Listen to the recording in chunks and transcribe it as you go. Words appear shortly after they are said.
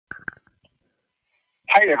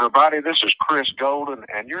Hey, everybody, this is Chris Golden,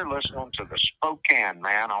 and you're listening to the Spokane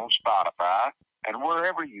Man on Spotify and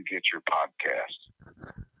wherever you get your podcasts.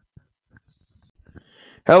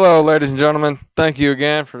 Hello, ladies and gentlemen. Thank you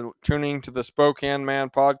again for tuning to the Spokane Man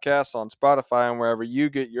podcast on Spotify and wherever you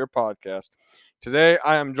get your podcast. Today,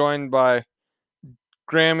 I am joined by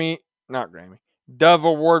not Grammy, Dove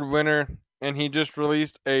Award winner, and he just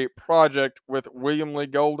released a project with William Lee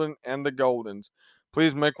Golden and the Goldens.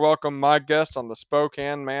 Please make welcome my guest on the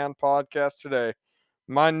Spokane Man podcast today,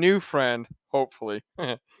 my new friend, hopefully,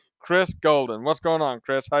 Chris Golden. What's going on,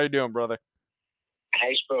 Chris? How you doing, brother?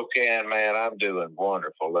 Hey, Spokane Man, I'm doing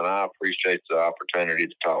wonderful, and I appreciate the opportunity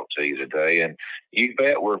to talk to you today. And you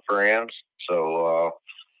bet we're friends, so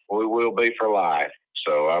we will be for life.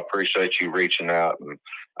 So I appreciate you reaching out, and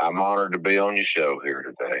I'm honored to be on your show here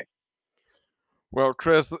today. Well,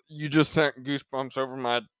 Chris, you just sent goosebumps over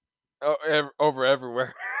my over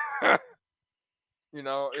everywhere. you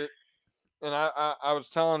know it, and I was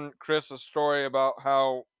telling Chris a story about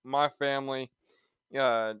how my family,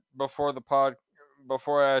 before the pod,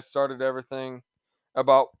 before I started everything,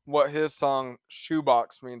 about what his song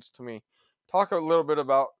 "Shoebox" means to me. Talk a little bit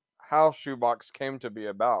about how "Shoebox" came to be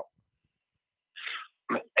about.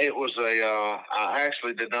 It was I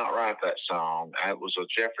actually did not write that song. It was a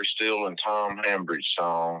Jeffrey Steele and Tom Hambridge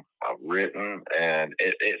song written, and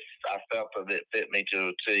I felt that it fit me to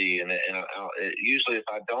a T. Usually, if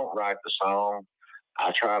I don't write the song,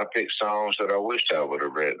 I try to pick songs that I wished I would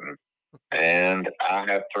have written. And I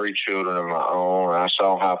have three children of my own. I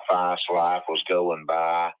saw how fast life was going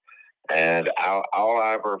by, and all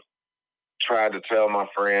I ever tried to tell my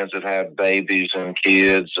friends that have babies and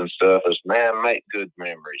kids and stuff is, man, make good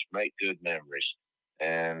memories.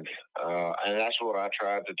 And that's what I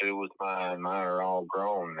tried to do with mine. Mine are all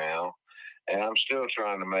grown now, and I'm still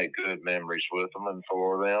trying to make good memories with them and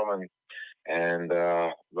for them.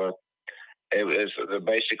 But it was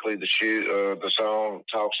basically the song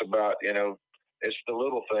talks about, it's the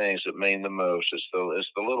little things that mean the most. It's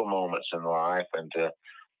the little moments in life, and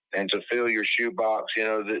to fill your shoebox.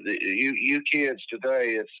 You kids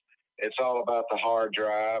today, it's all about the hard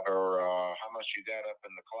drive or how much you got up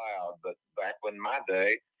in the cloud. But back when my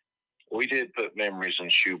day, we did put memories in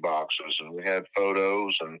shoeboxes, and we had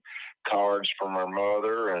photos and cards from our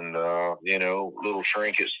mother, and little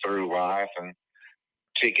trinkets through life, and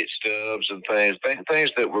ticket stubs and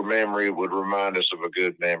things that were memory would remind us of a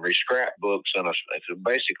good memory. Scrapbooks and it's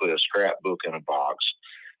basically a scrapbook in a box.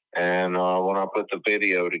 And when I put the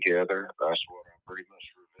video together, that's what I pretty much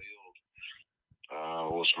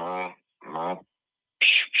revealed was my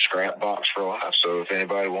scrap box for life. So if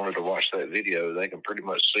anybody wanted to watch that video, they can pretty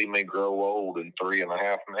much see me grow old in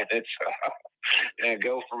 3.5 minutes and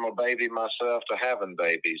go from a baby myself to having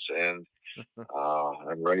babies and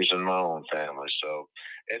raising my own family. So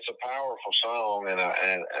it's a powerful song, and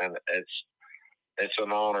it's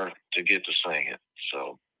an honor to get to sing it.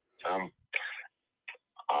 So I'm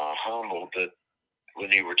humbled that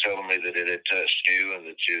when you were telling me that it had touched you and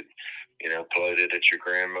that you played it at your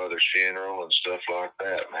grandmother's funeral and stuff like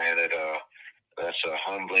that, man, that's a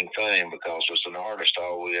humbling thing, because as an artist,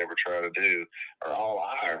 all we ever try to do, or all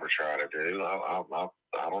I ever try to do,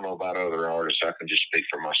 I don't know about other artists. I can just speak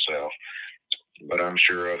for myself, but I'm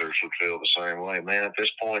sure others would feel the same way. Man, at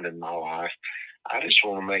this point in my life, I just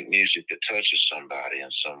want to make music that touches somebody in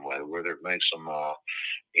some way, whether it makes them,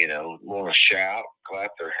 want to shout,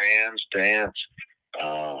 clap their hands, dance,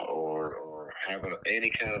 or have any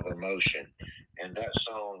kind of emotion. And that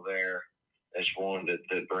song there is one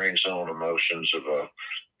that brings on emotions of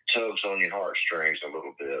tugs on your heartstrings a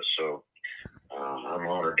little bit. So I'm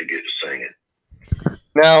honored to get to sing it.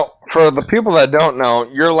 Now, for the people that don't know,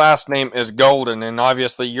 your last name is Golden, and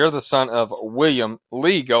obviously you're the son of William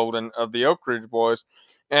Lee Golden of the Oak Ridge Boys.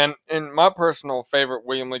 And my personal favorite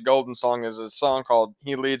William Lee Golden song is a song called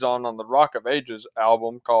 "He Leads On the Rock of Ages"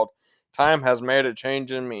 album called "Time Has Made a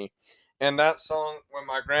Change in Me." And that song, when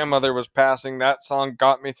my grandmother was passing, that song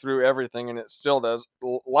got me through everything, and it still does.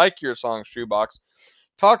 Like your song "Shoebox,"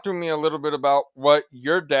 talk to me a little bit about what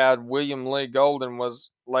your dad, William Lee Golden, was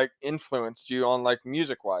like influenced you on, like,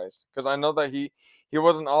 music wise, because I know that he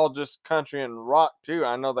wasn't all just country and rock too.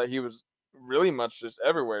 I know that he was really much just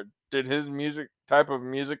everywhere. Did his music type of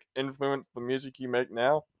music influence the music you make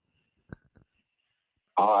now?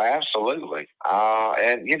 Oh, absolutely.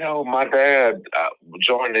 And my dad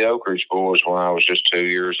joined the Oak Ridge Boys when I was just 2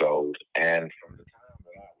 years old, and from the time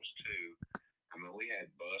that I was two, I mean, we had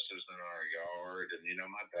buses in our yard, and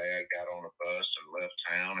my dad got on a bus and left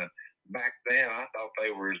town. And back then, I thought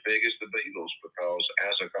they were as big as the Beatles, because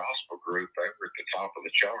as a gospel group, they were at the top of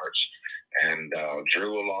the charts and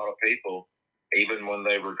drew a lot of people. even when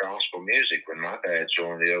they were gospel music. When my dad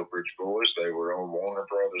joined the Oak Ridge Boys, they were on Warner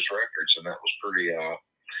Brothers Records, and that was pretty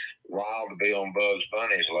wild to be on Bugs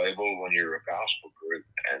Bunny's label when you're a gospel group.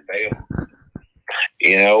 And they,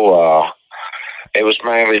 you know, it was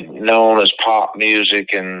mainly known as pop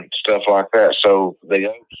music and stuff like that. So the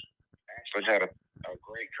Oaks actually had a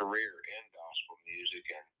great career in gospel music,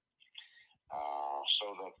 and so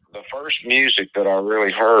the first music that I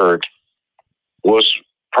really heard was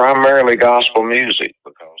primarily gospel music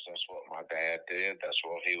because that's what my dad did. That's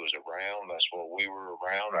what he was around. That's what we were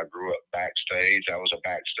around. I grew up backstage. I was a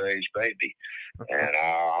backstage baby, and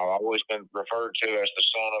I've always been referred to as the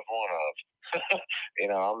son of one of.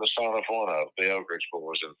 I'm the son of one of the Oak Ridge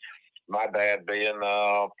Boys, and my dad being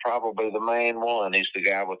probably the main one. He's the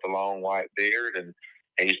guy with the long white beard, and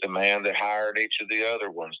he's the man that hired each of the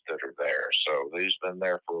other ones that are there. So he's been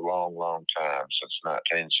there for a long, long time, since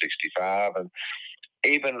 1965. And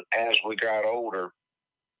even as we got older,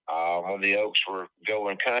 when the Oaks were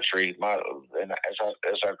going country, and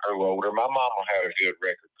as I grew older, my mama had a good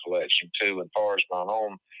record collection too. And as far as my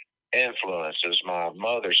own influences, my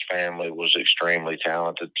mother's family was extremely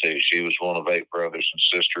talented too. She was one of 8 brothers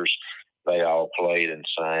and sisters. They all played and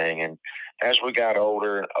sang, and as we got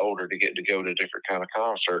older and older to get to go to different kind of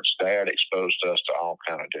concerts, Dad exposed us to all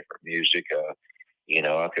kind of different music.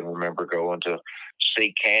 I can remember going to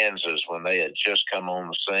see Kansas when they had just come on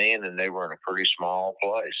the scene, and they were in a pretty small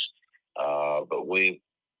place. But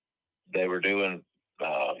they were doing,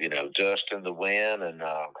 Dust in the Wind and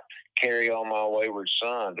Carry On My Wayward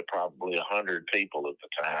Son to probably 100 people at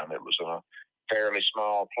the time. It was a fairly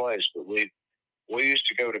small place, but we used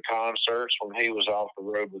to go to concerts when he was off the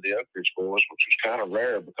road with the Oak Ridge Boys, which was kind of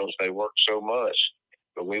rare because they worked so much.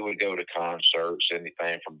 But we would go to concerts,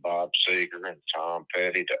 anything from Bob Seger and Tom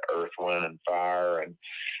Petty to Earth, Wind, and Fire, and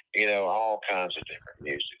all kinds of different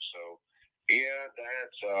music. So, yeah,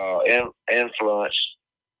 Dad's influence,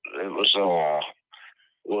 it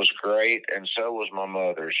was great, and so was my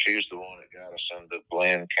mother. She's the one that got us into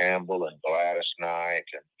Glenn Campbell and Gladys Knight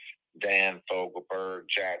and Dan Fogelberg,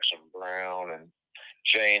 Jackson Brown, and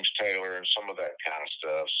James Taylor, and some of that kind of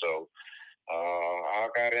stuff. So I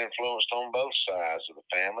got influenced on both sides of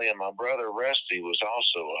the family, and my brother Rusty was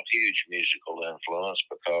also a huge musical influence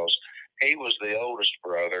because he was the oldest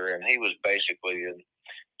brother, and he was basically in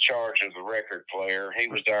charge of the record player. He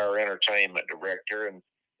was our entertainment director, and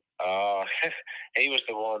uh, he was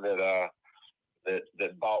the one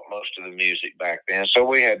that bought most of the music back then. So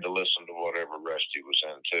we had to listen to whatever Rusty was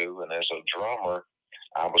into. And as a drummer,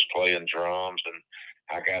 I was playing drums, and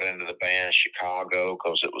I got into the band Chicago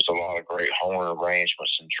because it was a lot of great horn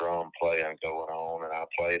arrangements and drum playing going on. And I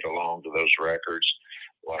played along to those records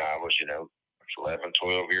when I was, 11,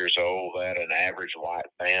 12 years old. They had an average white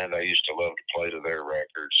band. I used to love to play to their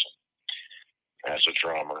records as a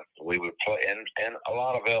drummer. We would play, and a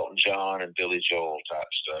lot of Elton John and Billy Joel type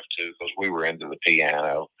stuff too, because we were into the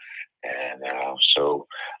piano. And so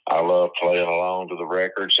I love playing along to the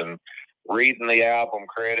records and reading the album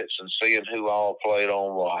credits and seeing who all played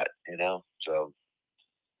on what. So,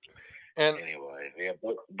 and anyway, yeah,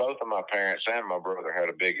 both of my parents and my brother had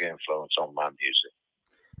a big influence on my music.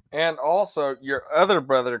 And also, your other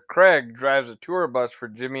brother Craig drives a tour bus for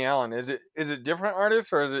Jimmy Allen. Is it different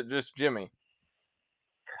artists or is it just Jimmy?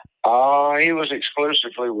 He was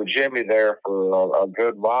exclusively with Jimmy there for a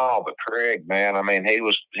good while, but Craig, man, I mean,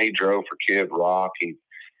 he drove for Kid Rock.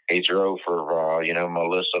 He drove for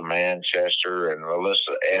Melissa Manchester and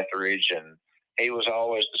Melissa Etheridge, and he was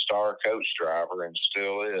always the star coach driver and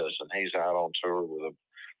still is. And he's out on tour with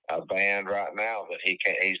a band right now that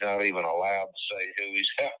he's not even allowed to say who he's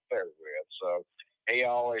out there with. So he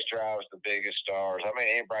always drives the biggest stars. I mean,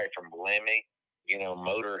 anybody from Lemmy,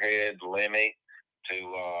 Motorhead, Lemmy, to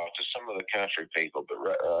some of the country people.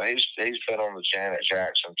 But he's been on the Janet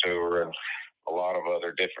Jackson tour and a lot of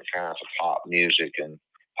other different kinds of pop music and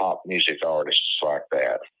pop music artists like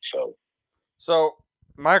that. So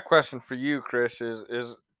my question for you, Chris,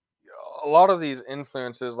 is a lot of these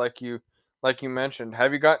influences, like you mentioned.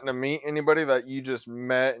 Have you gotten to meet anybody that you just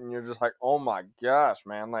met and you're just like, oh my gosh,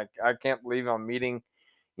 man, like I can't believe I'm meeting,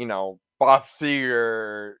 Bob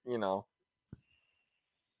Seger,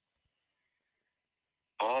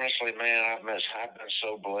 Honestly, man, I've been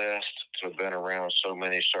so blessed to have been around so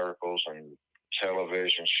many circles and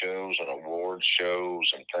television shows and award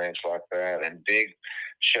shows and things like that, and big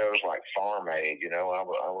shows like Farm Aid. I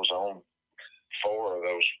was on 4 of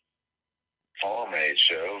those Farm Aid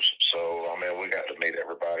shows, so I mean, we got to meet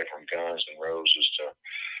everybody from Guns and Roses to,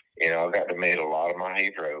 I got to meet a lot of my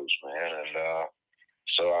heroes, man, and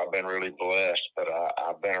So I've been really blessed, but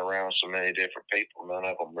I've been around so many different people. None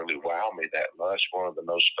of them really wow me that much. One of the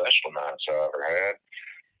most special nights I ever had,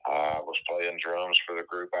 I was playing drums for the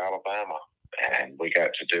group Alabama, and we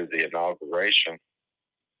got to do the inauguration.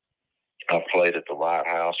 I played at the White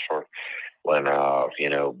House for when,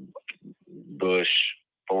 Bush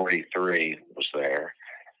 43 was there,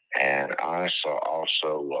 and I saw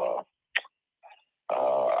also.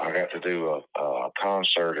 I got to do a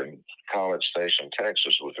concert in College Station,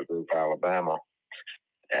 Texas, with the group Alabama,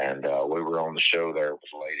 and we were on the show there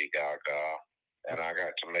with Lady Gaga, and I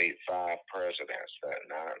got to meet 5 presidents that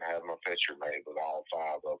night and have my picture made with all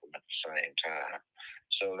 5 of them at the same time.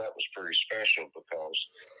 So that was pretty special because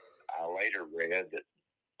I later read that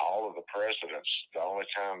all of the presidents, the only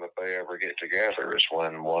time that they ever get together is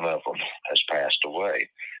when one of them has passed away.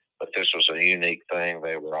 But this was a unique thing.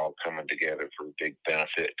 They were all coming together for a big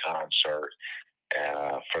benefit concert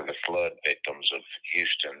for the flood victims of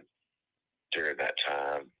Houston during that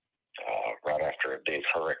time, right after a big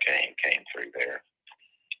hurricane came through there.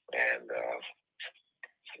 And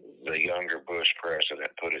the younger Bush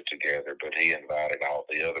president put it together, but he invited all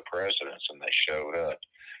the other presidents and they showed up.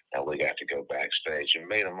 And we got to go backstage and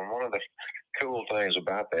meet them. And one of the cool things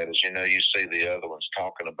about that is, you see the other ones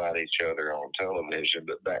talking about each other on television,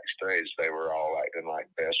 but backstage they were all acting like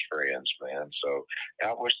best friends, man. So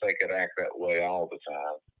I wish they could act that way all the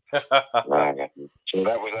time. So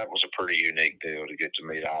that was a pretty unique deal to get to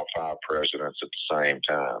meet all 5 presidents at the same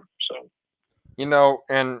time. So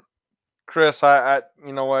And Chris, I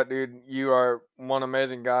you know what, dude, you are one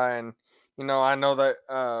amazing guy, and I know that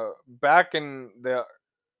back in the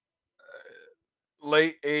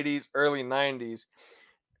late '80s, early '90s,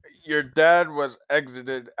 your dad was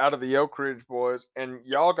exited out of the Oak Ridge Boys, and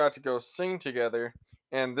y'all got to go sing together.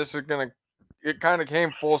 And this is gonna, it kind of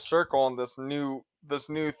came full circle on this new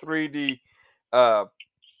 3D, uh,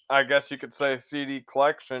 I guess you could say CD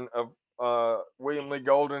collection of William Lee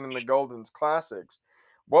Golden and the Golden's classics.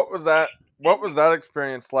 What was that? What was that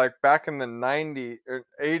experience like back in the '90s, or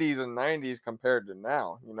 '80s and '90s compared to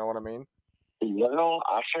now? You know what I mean? well,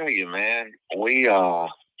 I tell you, man,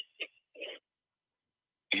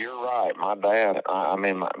 you're right. My dad, I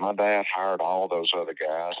mean, my dad hired all those other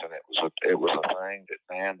guys, and it was a thing that,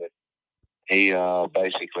 man, that he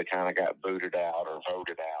basically kind of got booted out or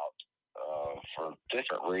voted out for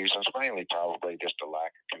different reasons, mainly probably just a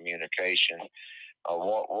lack of communication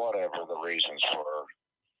or whatever the reasons were.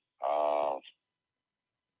 Uh,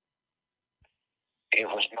 it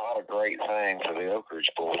was not a great thing for the Oak Ridge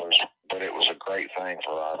Boys, but it was a great thing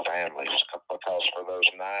for our families because for those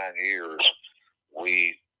 9 years,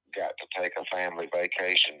 we got to take a family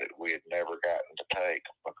vacation that we had never gotten to take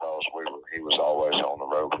because he was always on the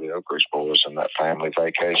road with the Oak Ridge Boys, and that family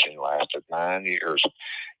vacation lasted 9 years.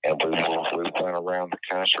 And we went around the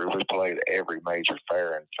country. We played every major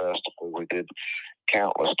fair and festival. We did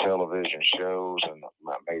countless television shows and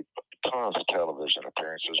made tons of television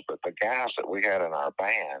appearances. But the guys that we had in our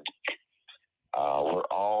band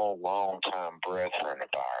were all longtime brethren of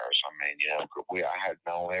ours. I mean, I had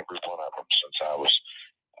known every one of them since I was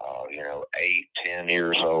 8, 10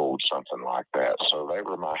 years old, something like that. So they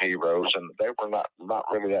were my heroes, and they were not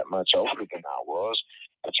really that much older than I was.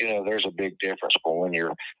 But there's a big difference when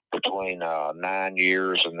you're between 9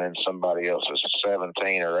 years and then somebody else is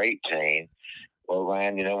 17 or 18. Well,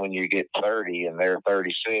 man, when you get 30 and they're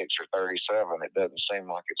 36 or 37, it doesn't seem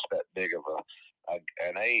like it's that big of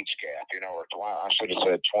an age gap, or I should have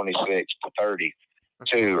said 26 to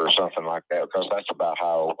 32 or something like that, because that's about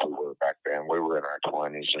how old we were back then. We were in our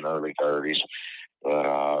 20s and early 30s.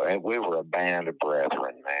 But and we were a band of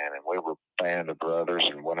brethren, man, and we were a band of brothers,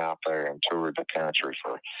 and went out there and toured the country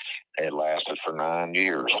it lasted for 9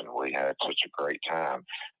 years, and we had such a great time.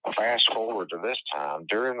 Fast forward to this time,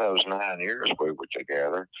 during those 9 years we were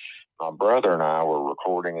together, my brother and I were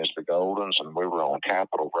recording as the Goldens, and we were on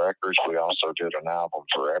Capitol Records. We also did an album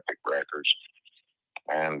for Epic Records,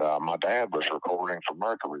 and my dad was recording for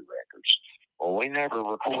Mercury Records. Well, we never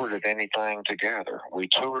recorded anything together. We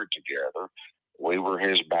toured together. We were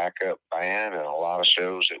his backup band, and a lot of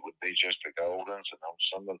shows it would be just the Goldens,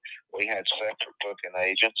 and on we had separate booking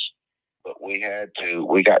agents, but we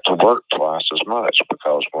got to work twice as much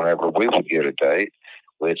because whenever we would get a date,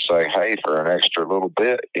 we'd say, hey, for an extra little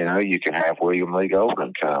bit, you can have William Lee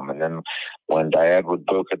Golden come. And then when Dad would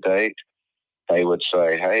book a date, they would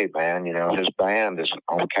say, hey, man, his band is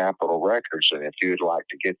on Capitol Records, and if you'd like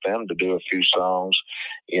to get them to do a few songs,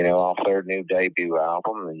 off their new debut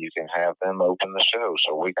album, then you can have them open the show.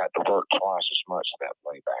 So we got to work twice as much that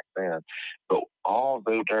way back then. But all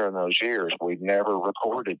during those years, we never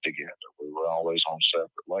recorded together. We were always on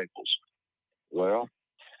separate labels. Well,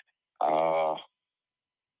 uh,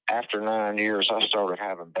 after 9 years, I started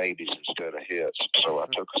having babies instead of hits. So I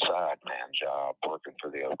took a sideman job working for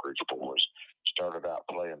the Oak Ridge Boys. Started out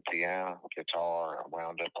playing piano, guitar, and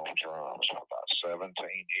wound up on drums for about 17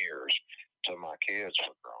 years till my kids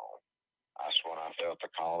were grown. That's when I felt the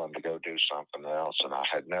calling to go do something else, and I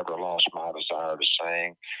had never lost my desire to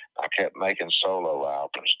sing. I kept making solo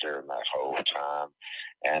albums during that whole time,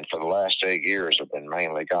 and for the last 8 years, have been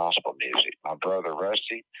mainly gospel music. My brother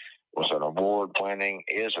Rusty is an award-winning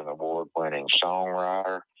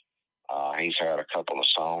songwriter. He's had a couple of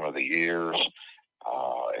Song of the Years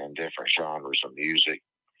in different genres of music,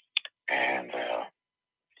 and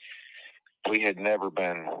we had never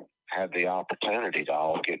been had the opportunity to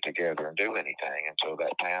all get together and do anything until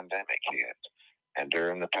that pandemic hit. And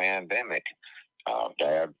during the pandemic,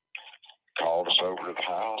 Dad called us over to the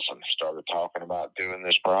house and started talking about doing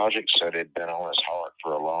this project. Said it'd been on his heart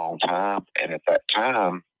for a long time. And at that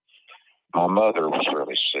time, my mother was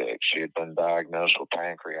really sick. She had been diagnosed with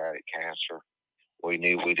pancreatic cancer. We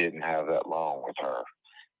knew we didn't have that long with her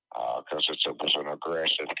because it was an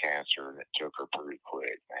aggressive cancer and it took her pretty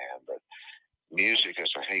quick, man. But music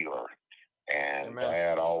is a healer, and Amen.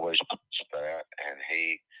 Dad always puts that, and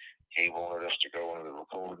he wanted us to go into the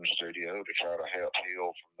recording studio to try to help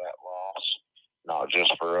heal from that loss, not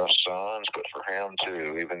just for us sons, but for him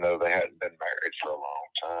too. Even though they hadn't been married for a long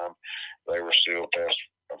time, they were still best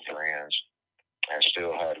of friends and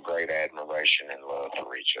still had great admiration and love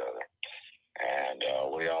for each other. And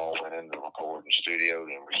we all went into the recording studio,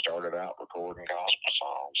 and we started out recording gospel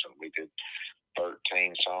songs, and we did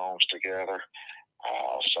 13 songs together.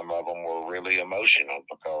 Some of them were really emotional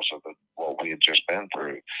because of what we had just been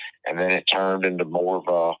through, and then it turned into more of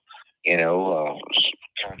a,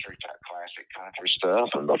 country type, classic country stuff.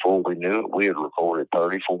 And before we knew it, we had recorded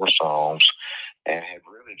 34 songs and had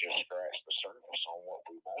really just scratched the surface on what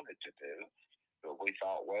we wanted to do. But we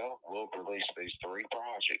thought, well, we'll release these three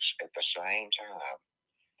projects at the same time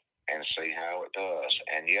and see how it does.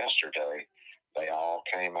 And yesterday, they all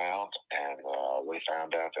came out, and we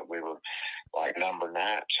found out that we were like number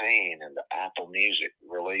 19 in the Apple Music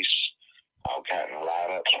release. I've gotten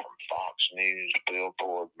write-ups from Fox News,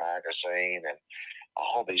 Billboard magazine, and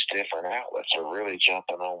all these different outlets are really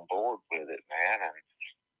jumping on board with it, man.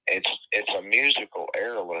 And it's a musical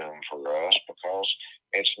heirloom for us because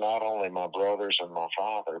it's not only my brothers and my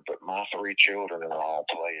father, but my three children are all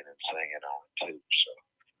playing and singing on it too.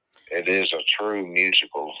 So it is a true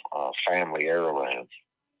musical family heirloom.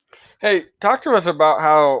 Hey, talk to us about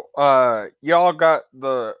how y'all got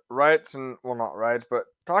the rights and well, not rights, but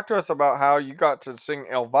talk to us about how you got to sing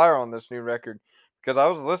Elvira on this new record because I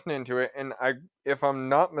was listening to it and if I'm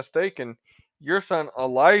not mistaken, your son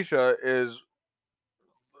Elijah is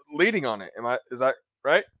leading on it. Is that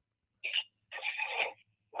right?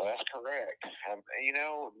 Well, that's correct.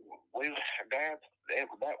 We Dad.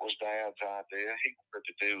 That was Dad's idea. He wanted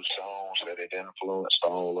to do songs that had influenced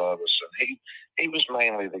all of us, and he was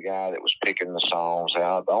mainly the guy that was picking the songs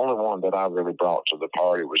out. The only one that I really brought to the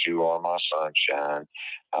party was "You Are My Sunshine."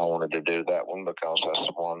 I wanted to do that one because that's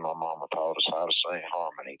the one my mama taught us how to sing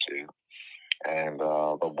harmony to, and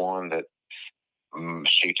the one that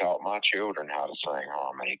she taught my children how to sing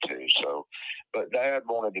harmony too. So, but Dad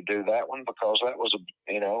wanted to do that one because that was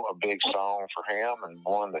a big song for him and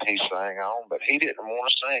one that he sang on. But he didn't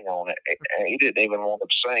want to sing on it. He didn't even want to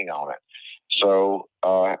sing on it. So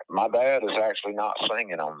my dad is actually not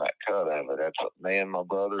singing on that cut of it. That's me and my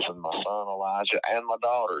brothers and my son Elijah and my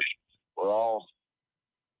daughters. We're all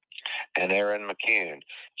and Aaron McCune.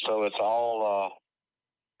 So it's all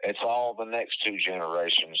the next two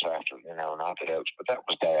generations after, not that else, but that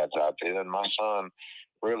was Dad's idea. And my son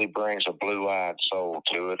really brings a blue-eyed soul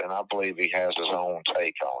to it, and I believe he has his own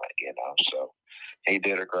take on it. So he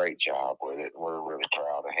did a great job with it, and we're really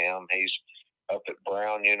proud of him. He's up at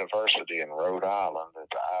Brown University in Rhode Island at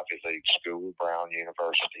the Ivy League school, Brown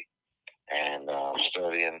University, and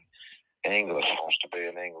studying English, wants to be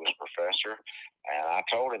an English professor. And I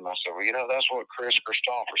told him, I said, well, that's what Chris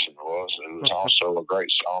Christopherson was, who was also a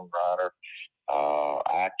great songwriter,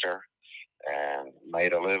 actor, and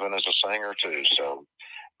made a living as a singer too. So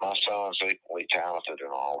my son's equally talented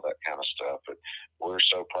and all that kind of stuff. But we're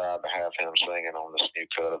so proud to have him singing on this new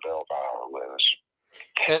cut of Elvira with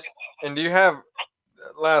us. And do you have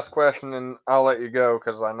last question, and I'll let you go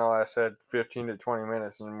because I know I said 15 to 20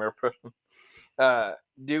 minutes, and we're pushing. Uh,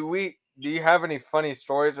 do you have any funny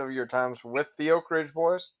stories of your times with the Oak Ridge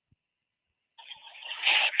Boys?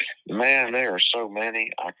 Man, there are so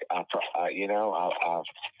many. I'll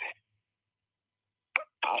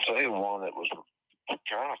tell you one that was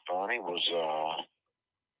kind of funny was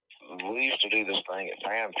we used to do this thing at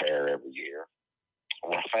Fanfare every year.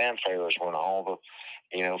 Well, Fanfare is when all the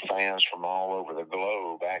fans from all over the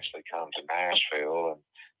globe actually come to Nashville, and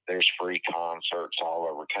there's free concerts all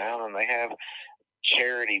over town, and they have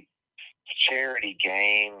charity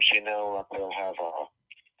games. Like they'll have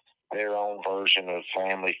their own version of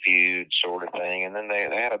Family Feud sort of thing, and then they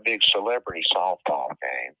had a big celebrity softball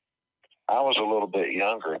game. I was a little bit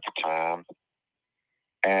younger at the time,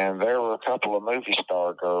 and there were a couple of movie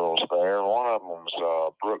star girls there. One of them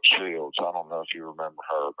was Brooke Shields. I don't know if you remember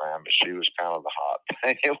her, man, but she was kind of the hot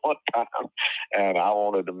thing at one time, and I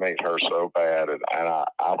wanted to meet her so bad. And I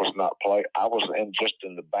was not I was just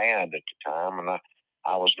in the band at the time, and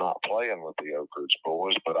I was not playing with the Oak Ridge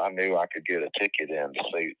Boys, but I knew I could get a ticket in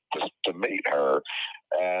to meet her.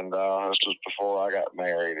 And this was before I got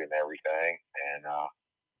married and everything. And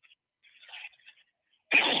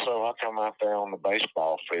so I come out there on the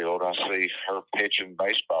baseball field. I see her pitching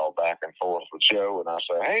baseball back and forth with Joe, and I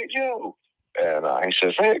say, "Hey, Joe." And he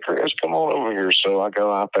says, "Hey, Chris, come on over here." So I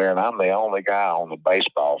go out there, and I'm the only guy on the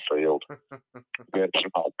baseball field that's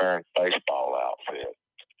not wearing baseball outfit.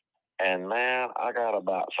 And, man, I got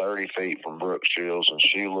about 30 feet from Brooke Shields, and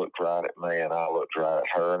she looked right at me, and I looked right at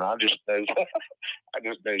her, and I just knew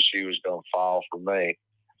she was going to fall for me.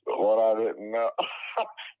 But what I didn't know,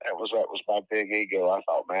 that was my big ego. I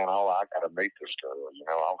thought, man, I got to meet this girl.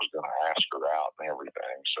 I was going to ask her out and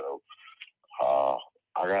everything. So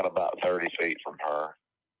I got about 30 feet from her,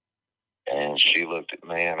 and she looked at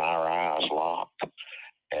me, and our eyes locked.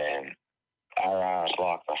 And our eyes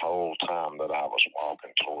locked the whole time that I was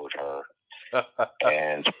walking toward her.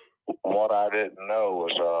 And what I didn't know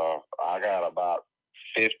was I got about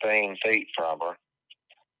 15 feet from her,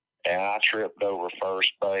 and I tripped over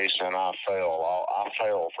first base, and I fell. I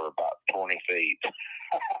fell for about 20 feet.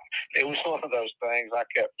 It was one of those things I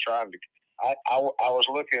kept trying to. I was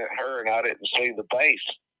looking at her, and I didn't see the base,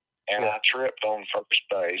 and I tripped on first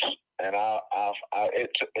base, and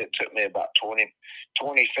it took me about 20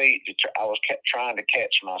 feet. I was kept trying to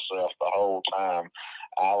catch myself the whole time.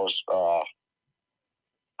 I was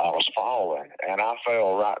falling, and I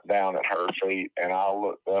fell right down at her feet, and I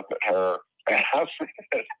looked up at her, and I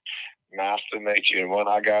said, "Nice to meet you." And when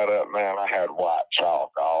I got up, man, I had white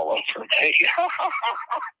chalk all over me.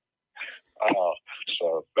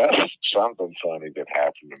 So that's something funny that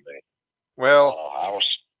happened to me. Well,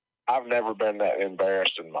 I've never been that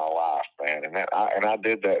embarrassed in my life, man, and I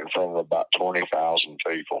did that in front of about 20,000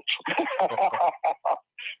 people.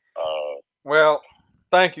 well,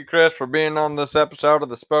 thank you, Chris, for being on this episode of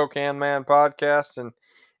the Spokane Man podcast,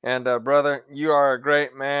 and brother, you are a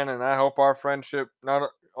great man, and I hope our friendship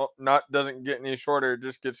not doesn't get any shorter, it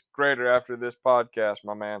just gets greater after this podcast,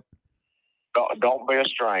 my man. Don't be a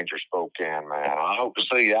stranger, Spokane Man. I hope to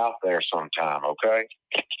see you out there sometime, okay?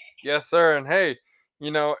 Yes, sir. And hey,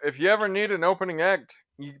 if you ever need an opening act,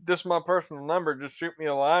 this is my personal number. Just shoot me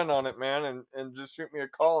a line on it, man, and just shoot me a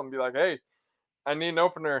call and be like, "Hey, I need an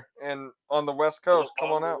opener and on the West Coast.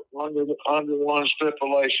 Come on out." Under one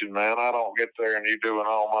stipulation, man. I don't get there and you doing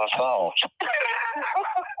all my songs.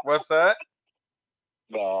 What's that?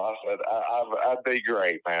 No, I said I'd be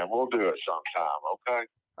great, man. We'll do it sometime, okay?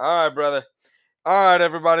 All right, brother. All right,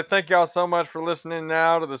 everybody. Thank y'all so much for listening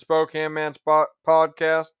now to the Spokane Man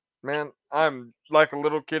podcast. Man, I'm like a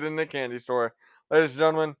little kid in a candy store. Ladies and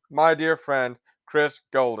gentlemen, my dear friend, Chris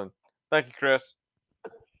Golden. Thank you, Chris.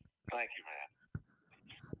 Thank you, man.